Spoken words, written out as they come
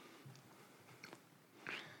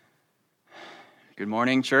Good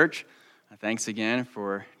morning, church. Thanks again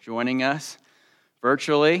for joining us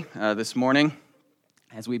virtually this morning.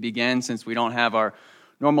 As we begin, since we don't have our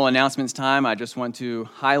normal announcements time, I just want to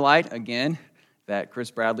highlight again that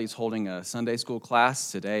Chris Bradley is holding a Sunday school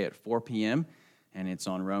class today at 4 p.m., and it's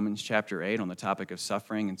on Romans chapter 8 on the topic of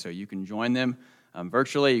suffering, and so you can join them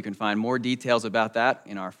virtually. You can find more details about that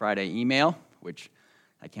in our Friday email, which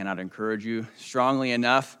I cannot encourage you strongly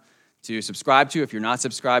enough to subscribe to. If you're not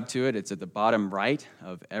subscribed to it, it's at the bottom right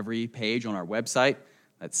of every page on our website.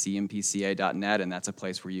 That's cmpca.net, and that's a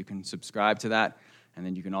place where you can subscribe to that. And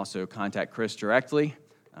then you can also contact Chris directly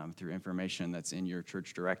through information that's in your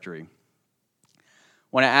church directory. I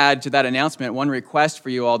want to add to that announcement one request for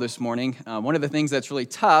you all this morning. One of the things that's really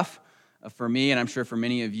tough for me, and I'm sure for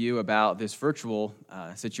many of you about this virtual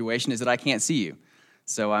situation, is that I can't see you.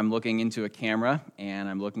 So I'm looking into a camera, and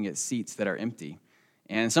I'm looking at seats that are empty.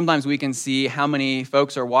 And sometimes we can see how many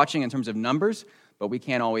folks are watching in terms of numbers, but we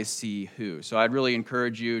can't always see who. So I'd really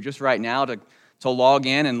encourage you just right now to log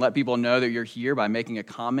in and let people know that you're here by making a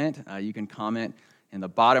comment. You can comment in the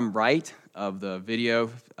bottom right of the video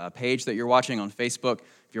page that you're watching on Facebook.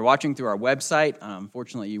 If you're watching through our website,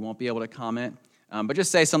 unfortunately you won't be able to comment. But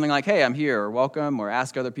just say something like, hey, I'm here, or welcome, or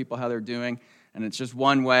ask other people how they're doing. And it's just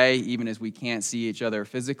one way, even as we can't see each other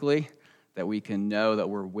physically, that we can know that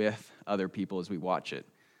we're with other people as we watch it.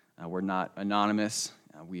 We're not anonymous.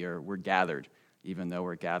 We're gathered, even though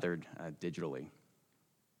we're gathered digitally.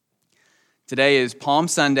 Today is Palm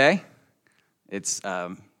Sunday. It's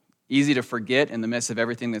easy to forget in the midst of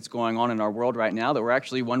everything that's going on in our world right now that we're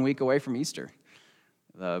actually 1 week away from Easter,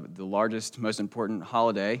 the largest, most important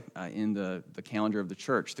holiday in the calendar of the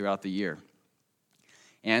church throughout the year.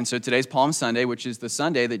 And so today's Palm Sunday, which is the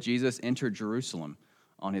Sunday that Jesus entered Jerusalem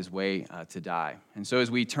on his way to die. And so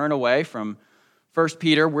as we turn away from 1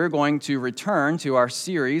 Peter, we're going to return to our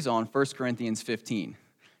series on 1 Corinthians 15.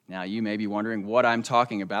 Now, you may be wondering what I'm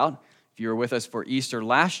talking about. If you were with us for Easter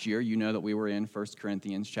last year, you know that we were in 1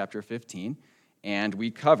 Corinthians chapter 15, and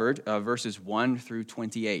we covered verses 1 through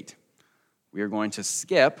 28. We are going to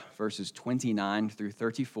skip verses 29 through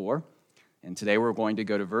 34, and today we're going to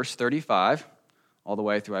go to verse 35, all the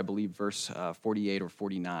way through, I believe, verse 48 or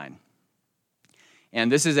 49. And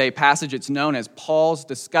this is a passage that's known as Paul's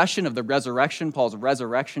discussion of the resurrection, Paul's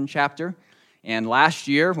resurrection chapter. And last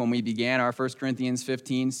year, when we began our 1 Corinthians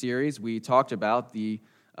 15 series, we talked about the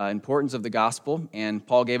importance of the gospel, and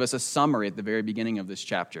Paul gave us a summary at the very beginning of this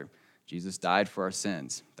chapter. Jesus died for our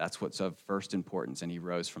sins. That's what's of first importance, and he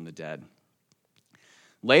rose from the dead.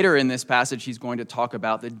 Later in this passage, he's going to talk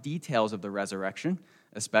about the details of the resurrection,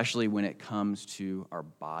 especially when it comes to our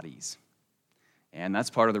bodies. And that's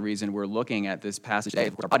part of the reason we're looking at this passage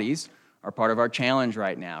today. Our bodies are part of our challenge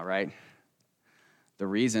right now, right? The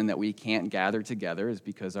reason that we can't gather together is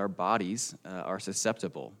because our bodies are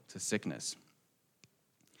susceptible to sickness.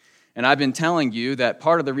 And I've been telling you that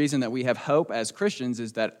part of the reason that we have hope as Christians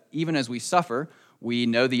is that even as we suffer, we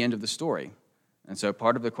know the end of the story. And so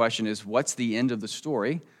part of the question is, what's the end of the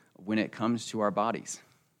story when it comes to our bodies?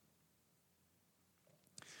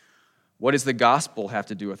 What does the gospel have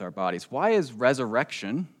to do with our bodies? Why is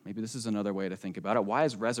resurrection, maybe this is another way to think about it, why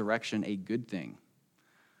is resurrection a good thing?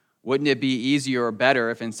 Wouldn't it be easier or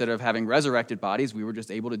better if instead of having resurrected bodies, we were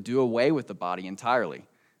just able to do away with the body entirely,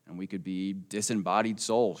 and we could be disembodied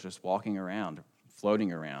souls just walking around,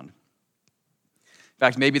 floating around? In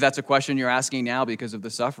fact, maybe that's a question you're asking now because of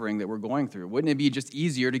the suffering that we're going through. Wouldn't it be just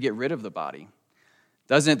easier to get rid of the body?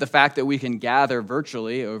 Doesn't the fact that we can gather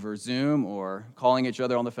virtually over Zoom or calling each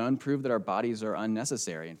other on the phone prove that our bodies are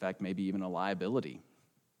unnecessary? In fact, maybe even a liability.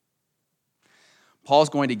 Paul's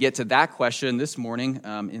going to get to that question this morning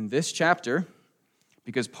in this chapter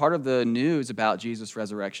because part of the news about Jesus'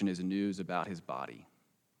 resurrection is news about his body.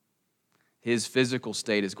 His physical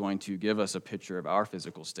state is going to give us a picture of our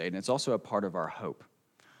physical state, and it's also a part of our hope.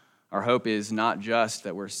 Our hope is not just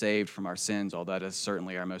that we're saved from our sins, although that is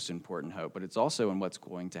certainly our most important hope, but it's also in what's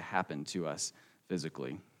going to happen to us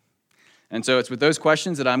physically. And so it's with those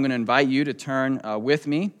questions that I'm going to invite you to turn with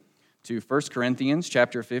me to 1 Corinthians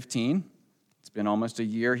chapter 15. It's been almost a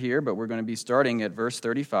year here, but we're going to be starting at verse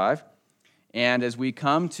 35. And as we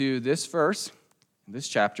come to this verse, this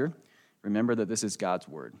chapter, remember that this is God's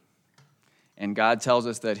word. And God tells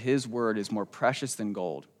us that his word is more precious than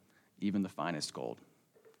gold, even the finest gold.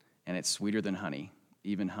 And it's sweeter than honey,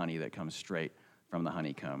 even honey that comes straight from the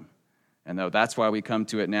honeycomb. And though that's why we come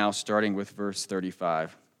to it now, starting with verse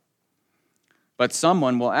 35. But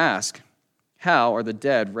someone will ask, how are the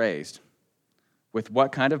dead raised? With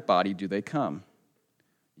what kind of body do they come?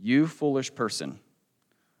 You foolish person,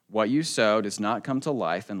 what you sow does not come to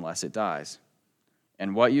life unless it dies.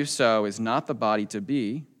 And what you sow is not the body to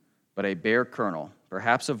be, but a bare kernel,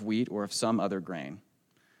 perhaps of wheat or of some other grain.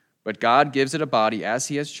 But God gives it a body as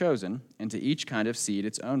he has chosen, and to each kind of seed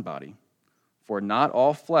its own body. For not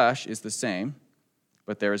all flesh is the same,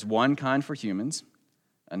 but there is one kind for humans,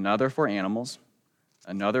 another for animals,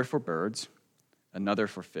 another for birds, another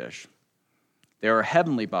for fish. There are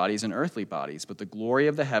heavenly bodies and earthly bodies, but the glory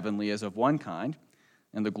of the heavenly is of one kind,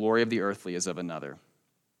 and the glory of the earthly is of another.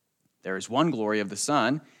 There is one glory of the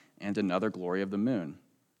sun, and another glory of the moon,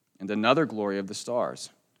 and another glory of the stars,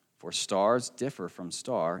 for stars differ from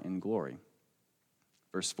star in glory.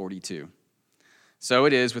 Verse 42. So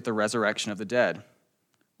it is with the resurrection of the dead.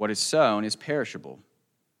 What is sown is perishable.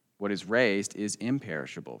 What is raised is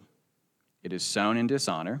imperishable. It is sown in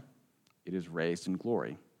dishonor. It is raised in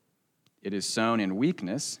glory. It is sown in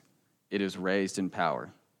weakness. It is raised in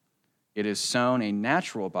power. It is sown a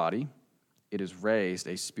natural body. It is raised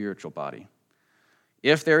a spiritual body.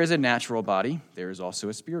 If there is a natural body, there is also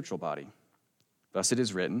a spiritual body. Thus it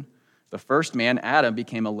is written, the first man, Adam,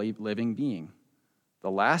 became a living being.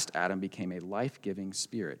 The last Adam became a life-giving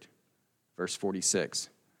spirit. Verse 46.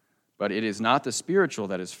 But it is not the spiritual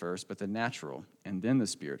that is first, but the natural, and then the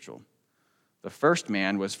spiritual. The first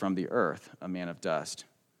man was from the earth, a man of dust.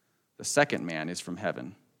 The second man is from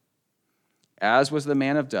heaven. As was the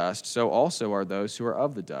man of dust, so also are those who are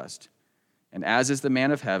of the dust. And as is the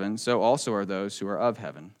man of heaven, so also are those who are of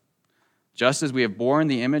heaven. Just as we have borne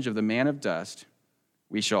the image of the man of dust,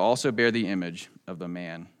 we shall also bear the image of the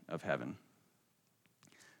man of heaven.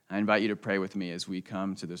 I invite you to pray with me as we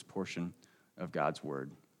come to this portion of God's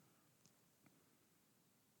word.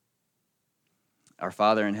 Our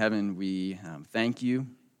Father in heaven, we thank you,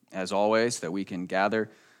 as always, that we can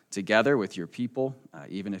gather together with your people,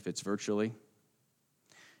 even if it's virtually.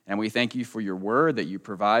 And we thank you for your word that you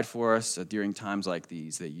provide for us during times like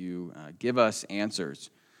these, that you give us answers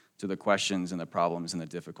to the questions and the problems and the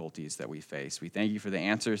difficulties that we face. We thank you for the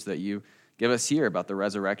answers that you give us here about the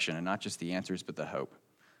resurrection, and not just the answers, but the hope.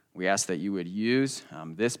 We ask that you would use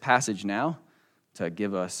this passage now to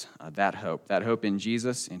give us that hope in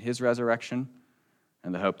Jesus, in his resurrection,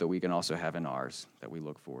 and the hope that we can also have in ours that we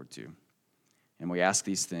look forward to. And we ask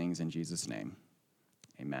these things in Jesus' name.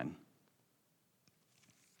 Amen.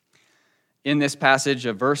 In this passage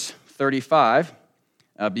of verse 35,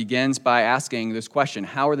 begins by asking this question,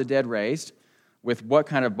 how are the dead raised? With what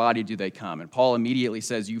kind of body do they come? And Paul immediately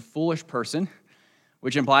says, you foolish person,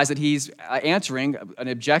 which implies that he's answering an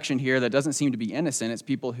objection here that doesn't seem to be innocent. It's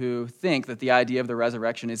people who think that the idea of the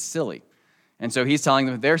resurrection is silly. And so he's telling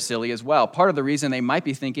them that they're silly as well. Part of the reason they might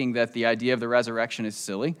be thinking that the idea of the resurrection is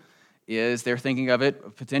silly is they're thinking of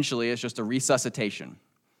it potentially as just a resuscitation.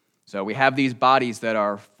 So we have these bodies that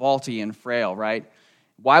are faulty and frail, right?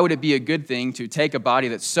 Why would it be a good thing to take a body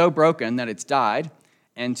that's so broken that it's died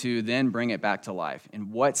and to then bring it back to life?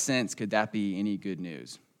 In what sense could that be any good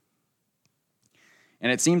news?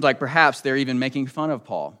 And it seems like perhaps they're even making fun of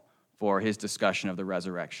Paul for his discussion of the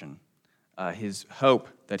resurrection, his hope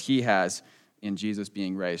that he has in Jesus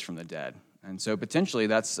being raised from the dead. And so potentially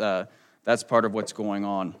that's part of what's going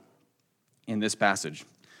on in this passage.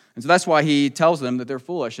 And so that's why he tells them that they're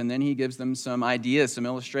foolish, and then he gives them some ideas, some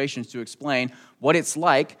illustrations to explain what it's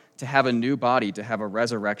like to have a new body, to have a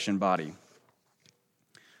resurrection body.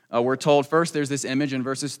 We're told first there's this image in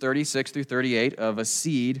verses 36 through 38 of a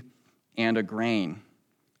seed and a grain.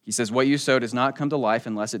 He says, what you sow does not come to life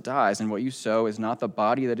unless it dies, and what you sow is not the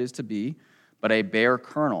body that is to be, but a bare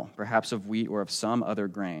kernel, perhaps of wheat or of some other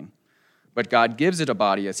grain. But God gives it a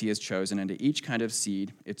body as he has chosen, and to each kind of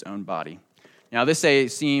seed its own body. Now, this may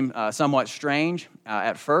seem somewhat strange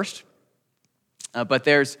at first, but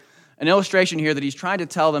there's an illustration here that he's trying to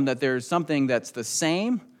tell them that there's something that's the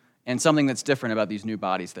same and something that's different about these new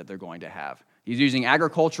bodies that they're going to have. He's using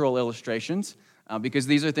agricultural illustrations because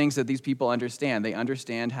these are things that these people understand. They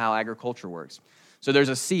understand how agriculture works. So there's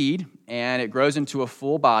a seed, and it grows into a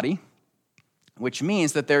full body, which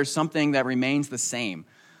means that there's something that remains the same.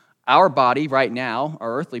 Our body right now,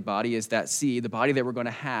 our earthly body, is that seed. The body that we're going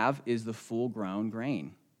to have is the full-grown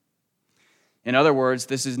grain. In other words,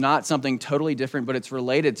 this is not something totally different, but it's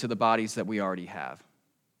related to the bodies that we already have.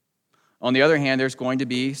 On the other hand, there's going to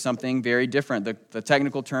be something very different. The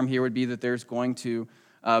technical term here would be that there's going to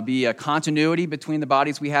be a continuity between the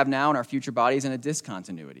bodies we have now and our future bodies, and a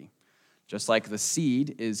discontinuity. Just like the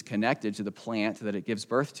seed is connected to the plant that it gives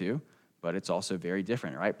birth to, but it's also very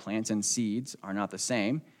different, right? Plants and seeds are not the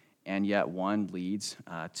same, and yet one leads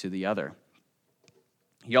to the other.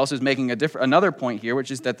 He also is making another point here,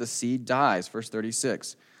 which is that the seed dies. Verse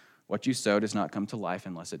 36, what you sow does not come to life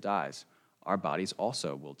unless it dies. Our bodies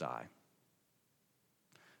also will die.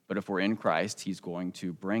 But if we're in Christ, he's going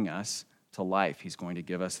to bring us to life. He's going to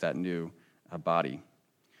give us that new body.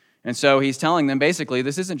 And so he's telling them basically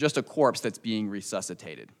this isn't just a corpse that's being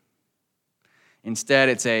resuscitated. Instead,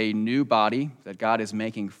 it's a new body that God is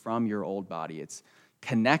making from your old body. It's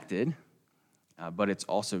connected, but it's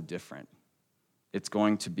also different. It's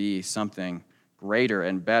going to be something greater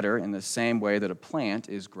and better in the same way that a plant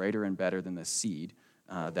is greater and better than the seed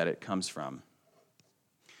that it comes from.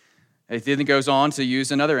 It then goes on to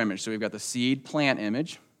use another image. So we've got the seed plant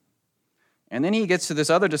image. And then he gets to this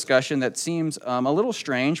other discussion that seems a little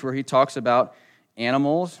strange, where he talks about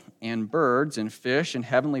animals and birds and fish and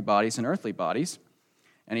heavenly bodies and earthly bodies.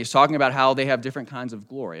 And he's talking about how they have different kinds of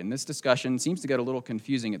glory. And this discussion seems to get a little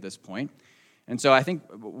confusing at this point. And so I think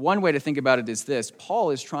one way to think about it is this. Paul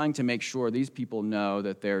is trying to make sure these people know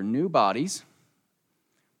that their new bodies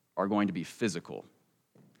are going to be physical,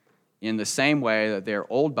 in the same way that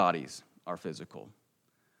their old bodies are physical.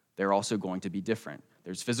 They're also going to be different.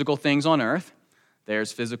 There's physical things on earth.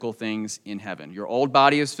 There's physical things in heaven. Your old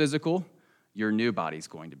body is physical. Your new body is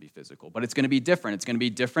going to be physical. But it's going to be different. It's going to be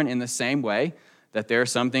different in the same way that there are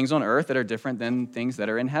some things on earth that are different than things that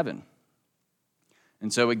are in heaven.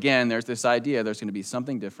 And so again, there's this idea there's going to be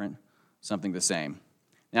something different, something the same.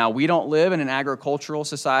 Now, we don't live in an agricultural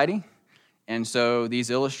society, and so these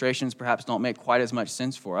illustrations perhaps don't make quite as much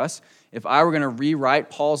sense for us. If I were going to rewrite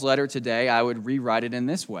Paul's letter today, I would rewrite it in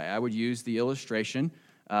this way. I would use the illustration,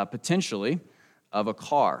 potentially, of a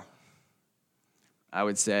car. I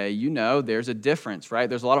would say, there's a difference, right?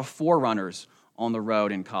 There's a lot of forerunners on the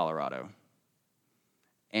road in Colorado.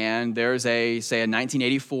 And there's say a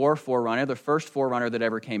 1984 4Runner, the first 4Runner that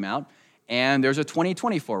ever came out, and there's a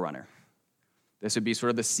 2020 4Runner. This would be sort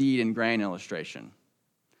of the seed and grain illustration.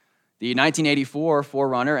 The 1984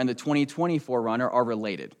 4Runner and the 2020 4Runner are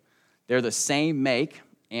related. They're the same make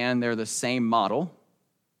and they're the same model.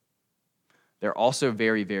 They're also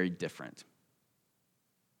very, very different.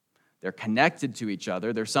 They're connected to each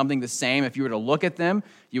other. They're something the same. If you were to look at them,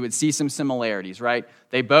 you would see some similarities, right?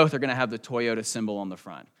 They both are going to have the Toyota symbol on the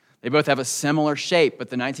front. They both have a similar shape, but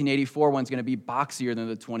the 1984 one's going to be boxier than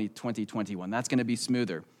the 2020 one. That's going to be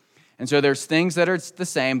smoother. And so there's things that are the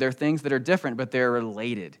same. There are things that are different, but they're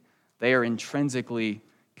related. They are intrinsically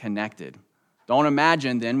connected. Don't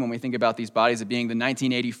imagine then, when we think about these bodies, it being the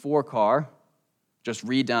 1984 car, just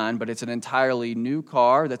redone, but it's an entirely new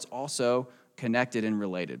car that's also connected and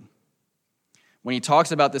related. When he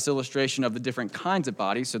talks about this illustration of the different kinds of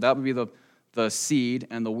bodies, so that would be the seed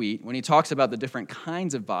and the wheat. When he talks about the different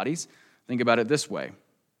kinds of bodies, think about it this way.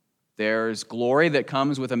 There's glory that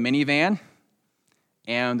comes with a minivan,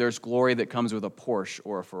 and there's glory that comes with a Porsche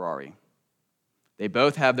or a Ferrari. They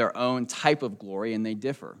both have their own type of glory, and they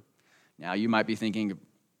differ. Now, you might be thinking,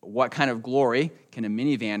 what kind of glory can a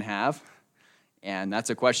minivan have? And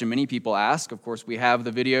that's a question many people ask. Of course, we have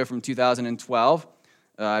the video from 2012.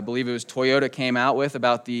 I believe it was Toyota came out with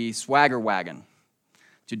about the Swagger wagon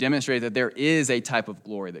to demonstrate that there is a type of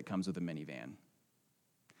glory that comes with a minivan.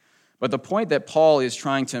 But the point that Paul is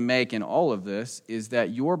trying to make in all of this is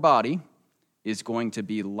that your body is going to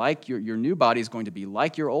be like your new body is going to be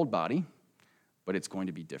like your old body, but it's going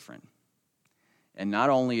to be different. And not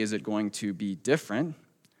only is it going to be different,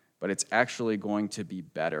 but it's actually going to be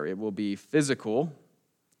better. It will be physical,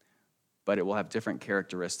 but it will have different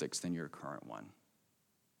characteristics than your current one.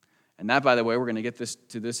 And that, by the way, we're going to get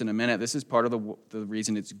to this in a minute. This is part of the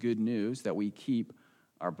reason it's good news that we keep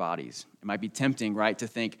our bodies. It might be tempting, right, to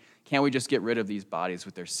think, can't we just get rid of these bodies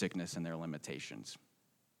with their sickness and their limitations?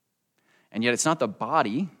 And yet it's not the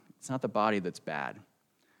body that's bad,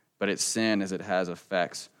 but it's sin as it has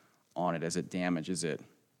effects on it, as it damages it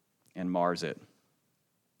and mars it.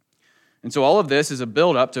 And so all of this is a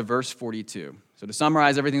build-up to verse 42. So to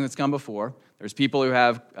summarize everything that's come before, there's people who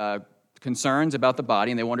have concerns about the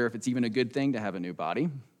body, and they wonder if it's even a good thing to have a new body.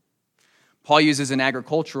 Paul uses an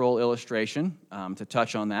agricultural illustration to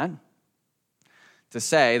touch on that, to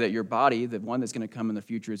say that your body, the one that's going to come in the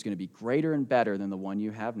future, is going to be greater and better than the one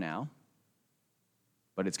you have now,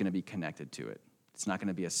 but it's going to be connected to it. It's not going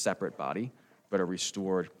to be a separate body, but a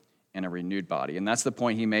restored and a renewed body. And that's the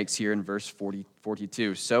point he makes here in verse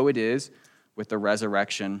 42. So it is with the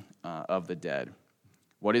resurrection of the dead.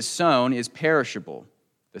 What is sown is perishable,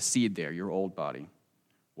 the seed there, your old body.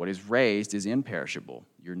 What is raised is imperishable,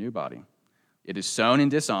 your new body. It is sown in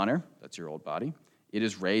dishonor, that's your old body. It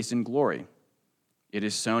is raised in glory. It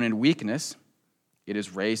is sown in weakness. It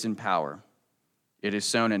is raised in power. It is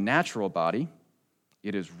sown a natural body.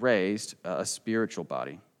 It is raised a spiritual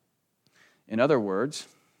body. In other words,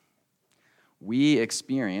 we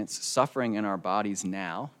experience suffering in our bodies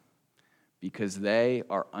now because they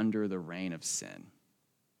are under the reign of sin.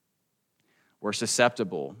 We're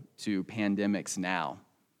susceptible to pandemics now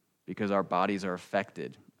because our bodies are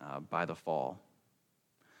affected by the fall.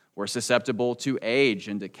 We're susceptible to age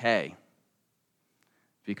and decay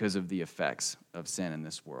because of the effects of sin in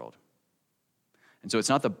this world. And so it's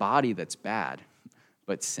not the body that's bad,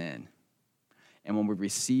 but sin. And when we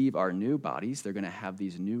receive our new bodies, they're going to have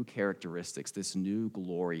these new characteristics, this new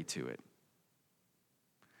glory to it.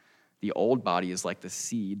 The old body is like the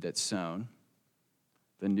seed that's sown.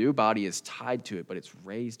 The new body is tied to it, but it's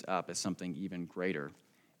raised up as something even greater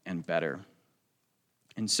and better.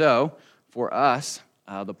 And so, for us,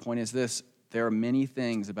 the point is this: there are many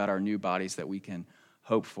things about our new bodies that we can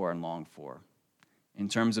hope for and long for. In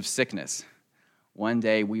terms of sickness, one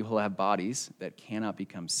day we will have bodies that cannot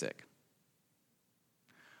become sick.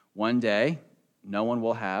 One day, no one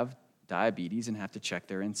will have diabetes and have to check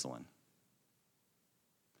their insulin.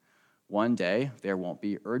 One day, there won't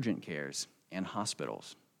be urgent cares and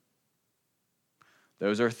hospitals.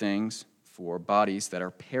 Those are things for bodies that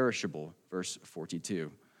are perishable, verse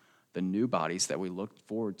 42. The new bodies that we look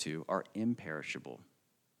forward to are imperishable.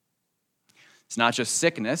 It's not just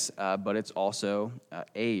sickness, but it's also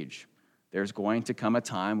age. There's going to come a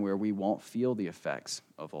time where we won't feel the effects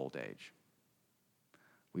of old age.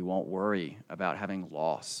 We won't worry about having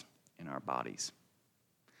loss in our bodies.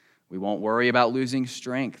 We won't worry about losing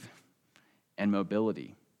strength and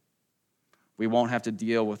mobility. We won't have to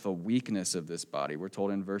deal with the weakness of this body. We're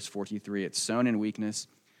told in verse 43, it's sown in weakness,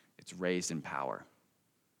 it's raised in power.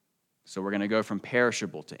 So we're going to go from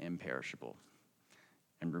perishable to imperishable.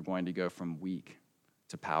 And we're going to go from weak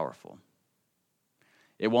to powerful.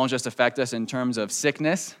 It won't just affect us in terms of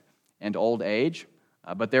sickness and old age,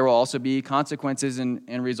 but there will also be consequences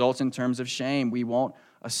and results in terms of shame. We won't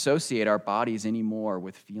associate our bodies anymore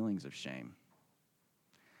with feelings of shame.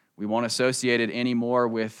 We won't associate it anymore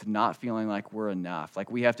with not feeling like we're enough,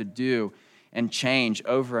 like we have to do and change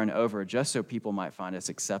over and over just so people might find us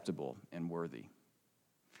acceptable and worthy.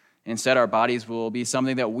 Instead, our bodies will be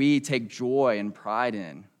something that we take joy and pride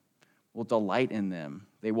in. We'll delight in them.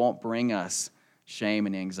 They won't bring us shame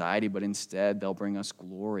and anxiety, but instead they'll bring us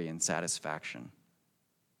glory and satisfaction.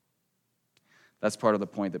 That's part of the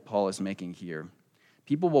point that Paul is making here.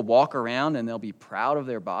 People will walk around and they'll be proud of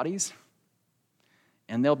their bodies,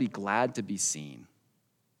 and they'll be glad to be seen.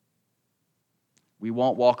 We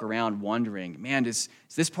won't walk around wondering, man, is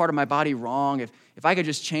this part of my body wrong? If I could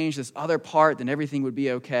just change this other part, then everything would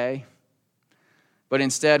be okay. But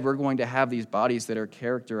instead, we're going to have these bodies that are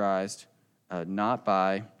characterized not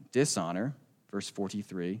by dishonor, verse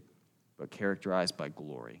 43, but characterized by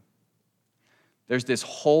glory. There's this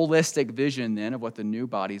holistic vision then of what the new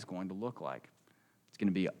body is going to look like. It's going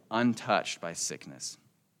to be untouched by sickness.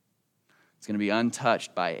 It's going to be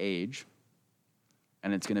untouched by age.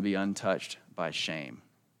 And it's going to be untouched by shame.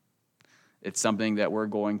 It's something that we're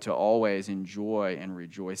going to always enjoy and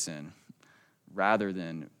rejoice in rather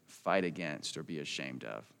than fight against or be ashamed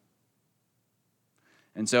of.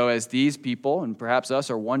 And so as these people, and perhaps us,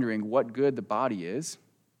 are wondering what good the body is,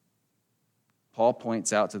 Paul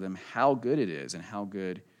points out to them how good it is and how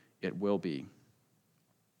good it will be.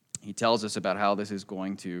 He tells us about how this is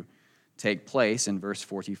going to take place in verse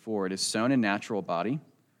 44. It is sown a natural body,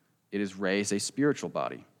 it is raised a spiritual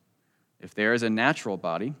body. If there is a natural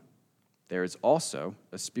body, there is also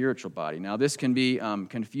a spiritual body. Now, this can be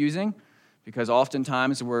confusing because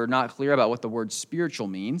oftentimes we're not clear about what the word spiritual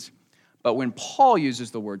means. But when Paul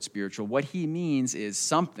uses the word spiritual, what he means is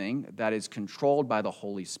something that is controlled by the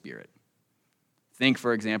Holy Spirit. Think,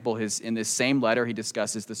 for example, in this same letter, he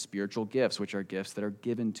discusses the spiritual gifts, which are gifts that are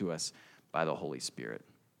given to us by the Holy Spirit.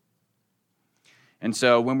 And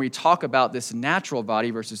so when we talk about this natural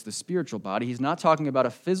body versus the spiritual body, he's not talking about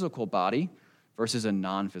a physical body versus a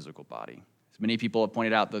non-physical body. As many people have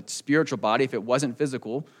pointed out, the spiritual body, if it wasn't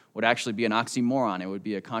physical, would actually be an oxymoron. It would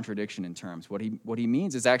be a contradiction in terms. What he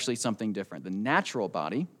means is actually something different. The natural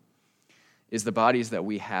body is the bodies that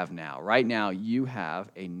we have now. Right now, you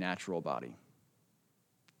have a natural body.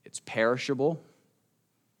 It's perishable.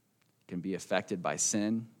 It can be affected by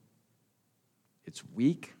sin. It's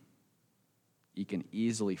weak. You can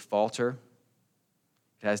easily falter.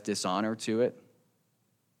 It has dishonor to it.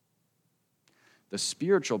 The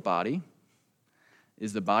spiritual body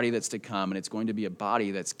is the body that's to come, and it's going to be a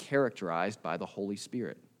body that's characterized by the Holy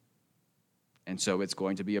Spirit. And so it's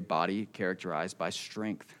going to be a body characterized by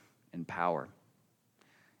strength and power.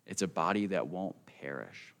 It's a body that won't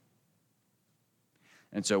perish.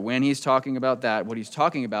 And so when he's talking about that, what he's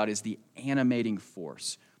talking about is the animating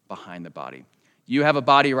force behind the body. You have a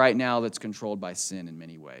body right now that's controlled by sin in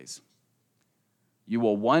many ways. You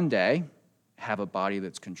will one day have a body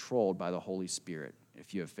that's controlled by the Holy Spirit.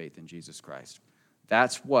 if you have faith in Jesus Christ.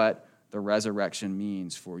 That's what the resurrection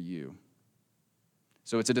means for you.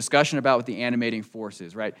 So it's a discussion about what the animating force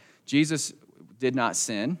is, right? Jesus did not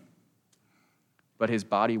sin, but his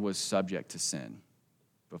body was subject to sin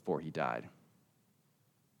before he died.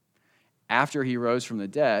 After he rose from the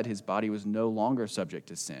dead, his body was no longer subject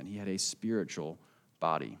to sin. He had a spiritual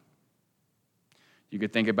body. You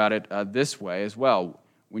could think about it this way as well.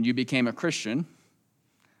 When you became a Christian,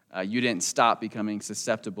 you didn't stop becoming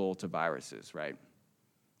susceptible to viruses, right?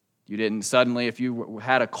 You didn't suddenly, if you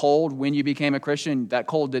had a cold when you became a Christian, that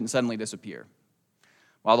cold didn't suddenly disappear.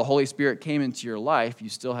 While the Holy Spirit came into your life, you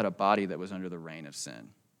still had a body that was under the reign of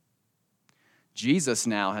sin. Jesus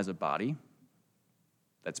now has a body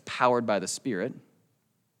that's powered by the Spirit.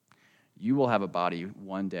 You will have a body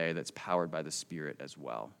one day that's powered by the Spirit as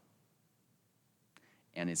well.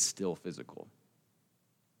 And it's still physical.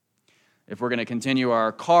 If we're going to continue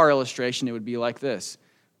our car illustration, it would be like this.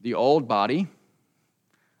 The old body,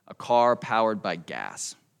 a car powered by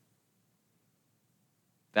gas.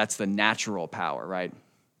 That's the natural power, right?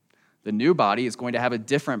 The new body is going to have a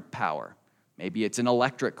different power. Maybe it's an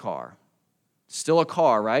electric car. Still a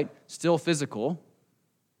car, right? Still physical.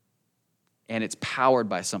 And it's powered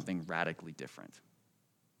by something radically different.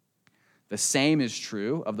 The same is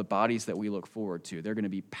true of the bodies that we look forward to. They're going to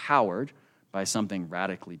be powered by something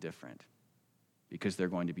radically different because they're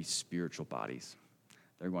going to be spiritual bodies.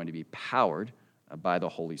 They're going to be powered by the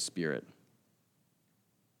Holy Spirit.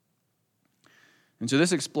 And so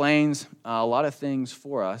this explains a lot of things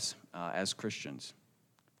for us as Christians.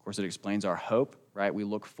 Of course, it explains our hope, right? We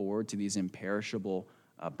look forward to these imperishable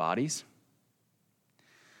bodies.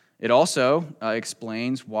 It also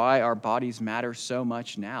explains why our bodies matter so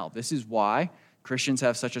much now. This is why Christians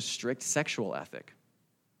have such a strict sexual ethic.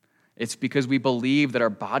 It's because we believe that our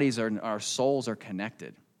bodies and our souls are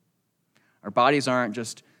connected. Our bodies aren't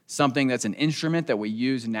just something that's an instrument that we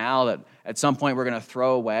use now that at some point we're going to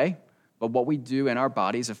throw away, but what we do in our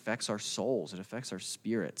bodies affects our souls. It affects our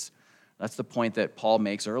spirits. That's the point that Paul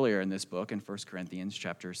makes earlier in this book in 1 Corinthians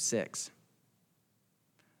chapter 6.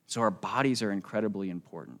 So our bodies are incredibly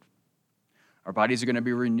important. Our bodies are going to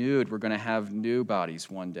be renewed. We're going to have new bodies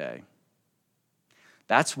one day.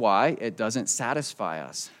 That's why it doesn't satisfy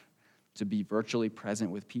us to be virtually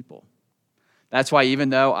present with people. That's why even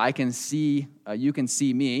though I can see, you can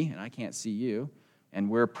see me, and I can't see you, and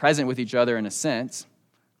we're present with each other in a sense,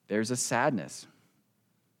 there's a sadness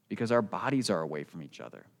because our bodies are away from each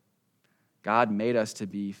other. God made us to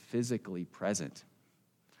be physically present,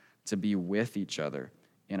 to be with each other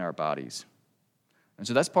in our bodies. And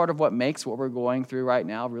so that's part of what makes what we're going through right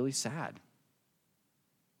now really sad,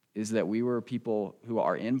 is that we were people who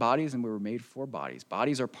are in bodies and we were made for bodies.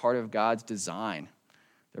 Bodies are part of God's design.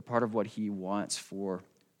 They're part of what he wants for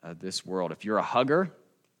this world. If you're a hugger,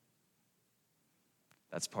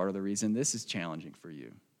 that's part of the reason this is challenging for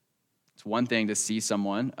you. It's one thing to see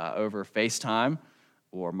someone over FaceTime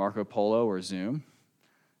or Marco Polo or Zoom.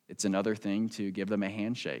 It's another thing to give them a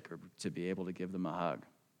handshake or to be able to give them a hug.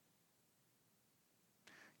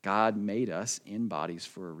 God made us in bodies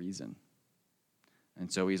for a reason.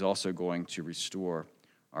 And so he's also going to restore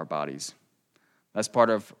our bodies. That's part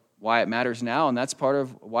of why it matters now, and that's part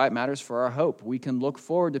of why it matters for our hope. We can look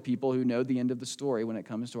forward to people who know the end of the story when it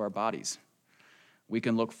comes to our bodies. We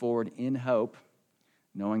can look forward in hope,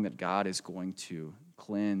 knowing that God is going to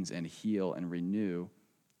cleanse and heal and renew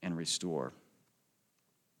and restore.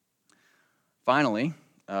 Finally,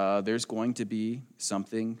 there's going to be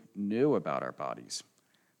something new about our bodies.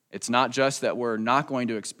 It's not just that we're not going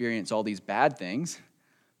to experience all these bad things,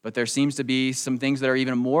 but there seems to be some things that are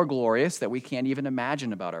even more glorious that we can't even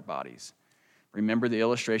imagine about our bodies. Remember the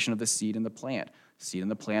illustration of the seed and the plant. The seed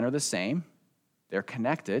and the plant are the same, they're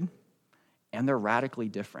connected, and they're radically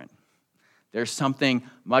different. There's something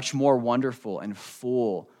much more wonderful and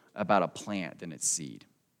full about a plant than its seed.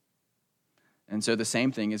 And so the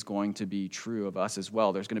same thing is going to be true of us as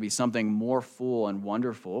well. There's going to be something more full and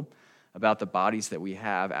wonderful about the bodies that we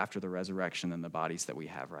have after the resurrection than the bodies that we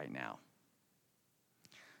have right now.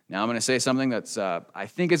 Now I'm going to say something that's I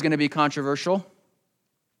think is going to be controversial,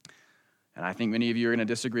 and I think many of you are going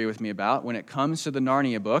to disagree with me about. When it comes to the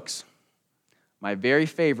Narnia books, my very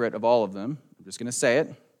favorite of all of them, I'm just going to say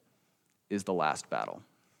it, is the last battle.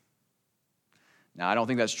 Now, I don't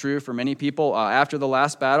think that's true for many people. After the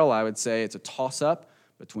last battle, I would say it's a toss-up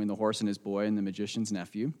between the horse and his boy and the magician's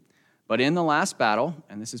nephew. But in the last battle,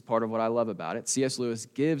 and this is part of what I love about it, C.S. Lewis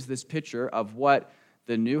gives this picture of what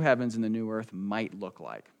the new heavens and the new earth might look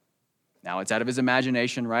like. Now, it's out of his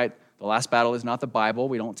imagination, right? The last battle is not the Bible.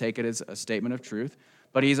 We don't take it as a statement of truth.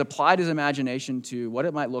 But he's applied his imagination to what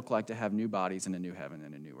it might look like to have new bodies in a new heaven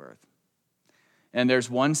and a new earth. And there's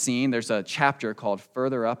one scene, there's a chapter called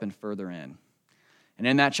Further Up and Further In. And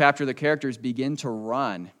in that chapter, the characters begin to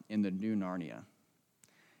run in the new Narnia.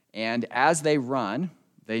 And as they run,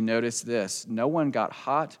 they notice this: no one got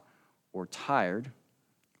hot or tired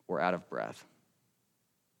or out of breath.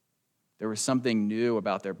 There was something new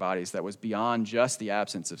about their bodies that was beyond just the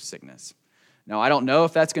absence of sickness. Now, I don't know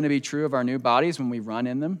if that's going to be true of our new bodies when we run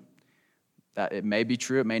in them. That it may be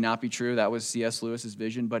true, it may not be true. That was C.S. Lewis's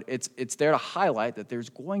vision, but it's there to highlight that there's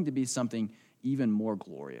going to be something even more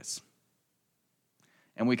glorious.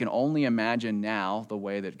 And we can only imagine now the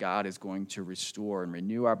way that God is going to restore and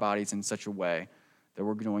renew our bodies in such a way that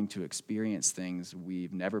we're going to experience things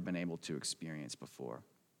we've never been able to experience before.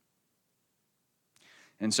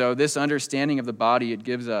 And so this understanding of the body, it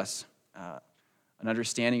gives us an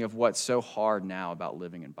understanding of what's so hard now about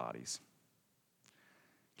living in bodies.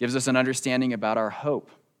 Gives us an understanding about our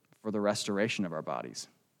hope for the restoration of our bodies,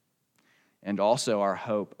 and also our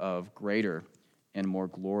hope of greater and more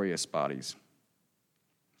glorious bodies.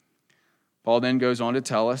 Paul then goes on to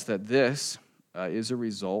tell us that this is a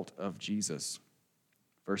result of Jesus.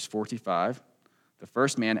 Verse 45, the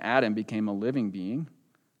first man, Adam, became a living being.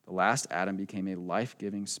 The last Adam became a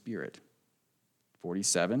life-giving spirit.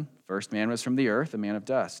 47, first man was from the earth, a man of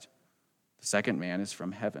dust. The second man is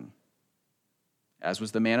from heaven. As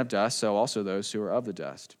was the man of dust, so also those who are of the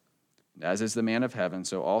dust. And as is the man of heaven,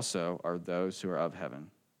 so also are those who are of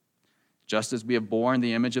heaven. Just as we have borne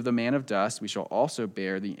the image of the man of dust, we shall also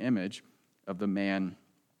bear the image of the man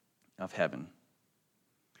of heaven.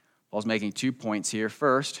 Paul's making 2 points here.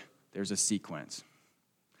 First, there's a sequence.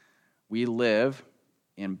 We live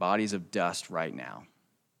in bodies of dust right now.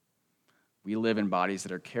 We live in bodies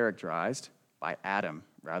that are characterized by Adam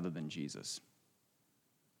rather than Jesus.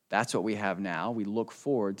 That's what we have now. We look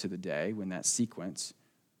forward to the day when that sequence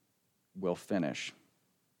will finish.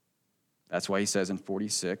 That's why he says in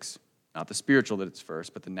 46, not the spiritual that it's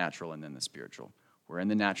first, but the natural and then the spiritual. We're in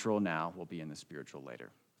the natural now, we'll be in the spiritual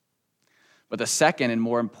later. But the second and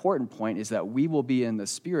more important point is that we will be in the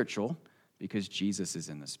spiritual because Jesus is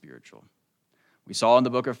in the spiritual. We saw in the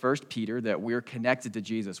book of 1 Peter that we're connected to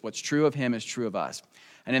Jesus. What's true of him is true of us.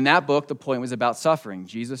 And in that book, the point was about suffering.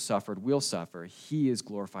 Jesus suffered, we'll suffer. He is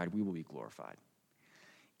glorified, we will be glorified.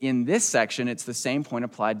 In this section, it's the same point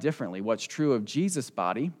applied differently. What's true of Jesus'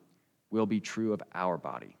 body will be true of our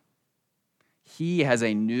body. He has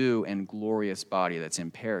a new and glorious body that's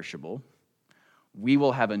imperishable. We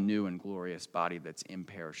will have a new and glorious body that's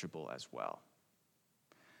imperishable as well.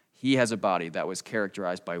 He has a body that was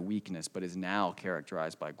characterized by weakness, but is now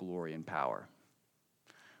characterized by glory and power.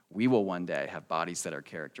 We will one day have bodies that are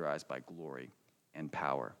characterized by glory and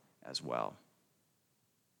power as well.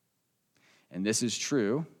 And this is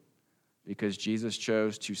true because Jesus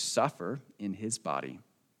chose to suffer in his body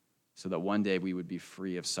so that one day we would be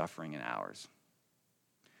free of suffering in ours.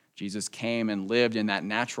 Jesus came and lived in that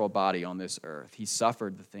natural body on this earth. He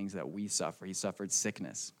suffered the things that we suffer. He suffered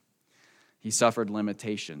sickness. He suffered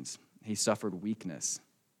limitations. He suffered weakness.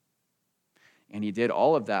 And he did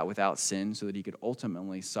all of that without sin so that he could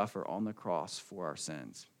ultimately suffer on the cross for our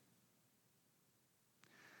sins.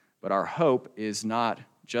 But our hope is not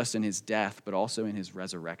just in his death, but also in his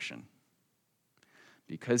resurrection.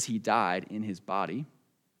 Because he died in his body,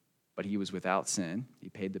 but he was without sin. He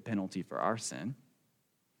paid the penalty for our sin.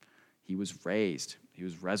 He was raised. He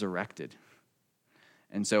was resurrected.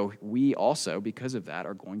 And so we also, because of that,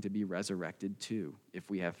 are going to be resurrected too, if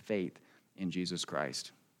we have faith in Jesus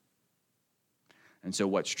Christ. And so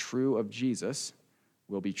what's true of Jesus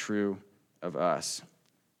will be true of us.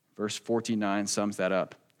 Verse 49 sums that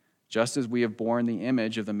up. Just as we have borne the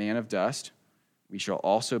image of the man of dust, we shall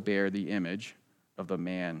also bear the image of the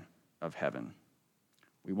man of heaven.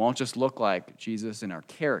 We won't just look like Jesus in our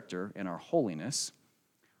character and our holiness.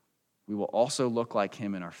 We will also look like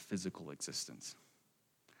him in our physical existence.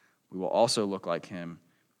 We will also look like him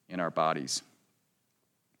in our bodies.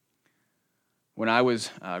 When I was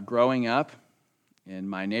growing up in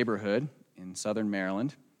my neighborhood in southern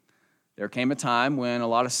Maryland, there came a time when a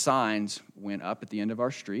lot of signs went up at the end of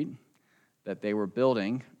our street that they were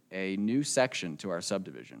building a new section to our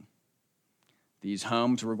subdivision. These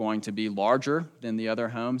homes were going to be larger than the other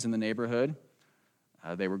homes in the neighborhood.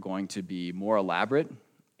 They were going to be more elaborate,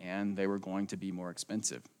 and they were going to be more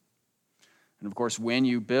expensive. And of course, when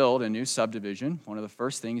you build a new subdivision, one of the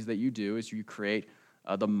first things that you do is you create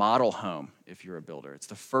the model home if you're a builder. It's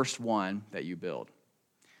the first one that you build,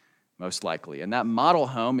 most likely. And that model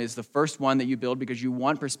home is the first one that you build because you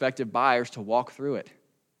want prospective buyers to walk through it.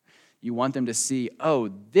 You want them to see,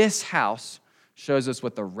 oh, this house shows us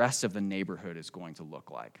what the rest of the neighborhood is going to look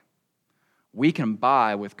like. We can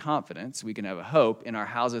buy with confidence, we can have a hope in our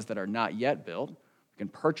houses that are not yet built. We can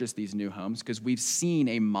purchase these new homes because we've seen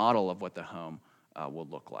a model of what the home will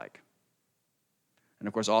look like. And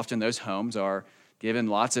of course, often those homes are given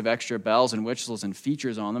lots of extra bells and whistles and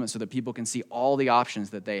features on them so that people can see all the options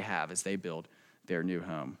that they have as they build their new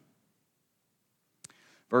home.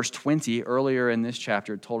 Verse 20, earlier in this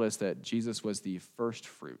chapter, told us that Jesus was the first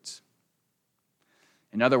fruits.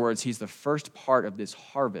 In other words, he's the first part of this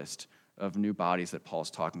harvest of new bodies that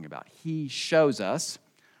Paul's talking about. He shows us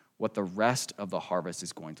what the rest of the harvest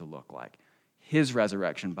is going to look like. His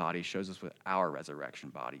resurrection body shows us what our resurrection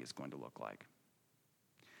body is going to look like.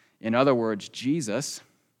 In other words, Jesus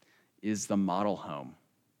is the model home.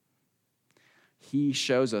 He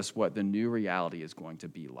shows us what the new reality is going to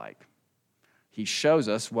be like. He shows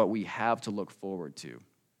us what we have to look forward to.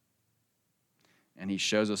 And he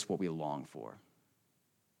shows us what we long for.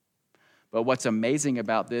 But what's amazing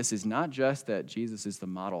about this is not just that Jesus is the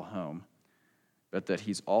model home, but that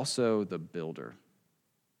he's also the builder.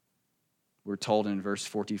 We're told in verse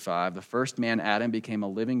 45, the first man, Adam, became a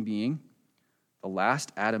living being. The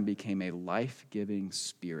last Adam became a life-giving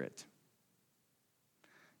spirit.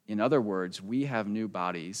 In other words, we have new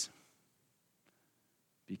bodies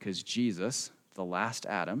because Jesus, the last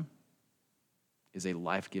Adam, is a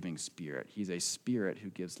life-giving spirit. He's a spirit who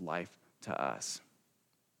gives life to us.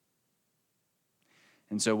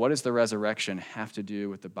 And so what does the resurrection have to do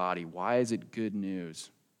with the body? Why is it good news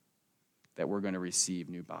that we're going to receive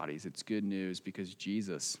new bodies? It's good news because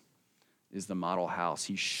Jesus is the model house.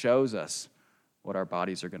 He shows us what our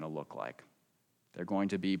bodies are going to look like. They're going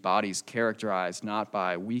to be bodies characterized not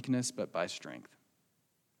by weakness, but by strength.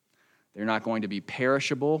 They're not going to be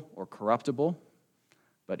perishable or corruptible,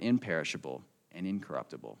 but imperishable and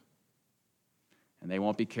incorruptible. And they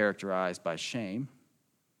won't be characterized by shame,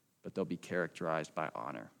 but they'll be characterized by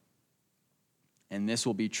honor. And this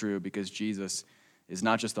will be true because Jesus is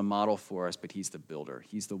not just the model for us, but he's the builder.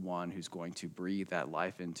 He's the one who's going to breathe that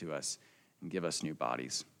life into us and give us new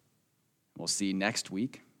bodies. We'll see next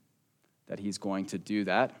week that he's going to do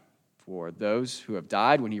that for those who have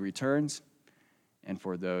died when he returns and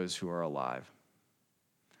for those who are alive.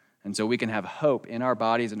 And so we can have hope in our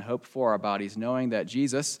bodies and hope for our bodies, knowing that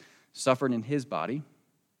Jesus suffered in his body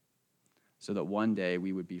so that one day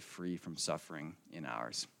we would be free from suffering in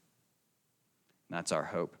ours. And that's our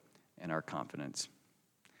hope and our confidence.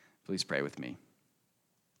 Please pray with me.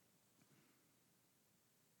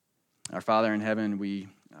 Our Father in heaven, we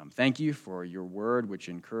thank you for your word, which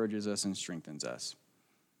encourages us and strengthens us.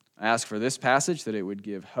 I ask for this passage that it would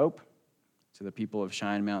give hope to the people of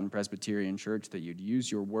Cheyenne Mountain Presbyterian Church, that you'd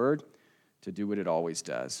use your word to do what it always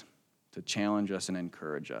does, to challenge us and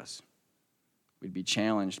encourage us. We'd be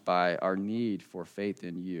challenged by our need for faith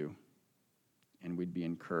in you, and we'd be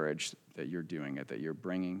encouraged that you're doing it, that you're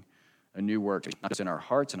bringing a new work, not just in our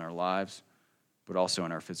hearts and our lives, but also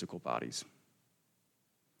in our physical bodies.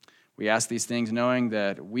 We ask these things knowing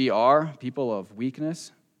that we are people of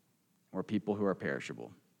weakness or people who are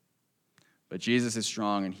perishable. But Jesus is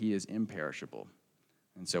strong and he is imperishable.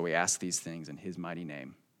 And so we ask these things in his mighty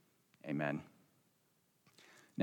name. Amen.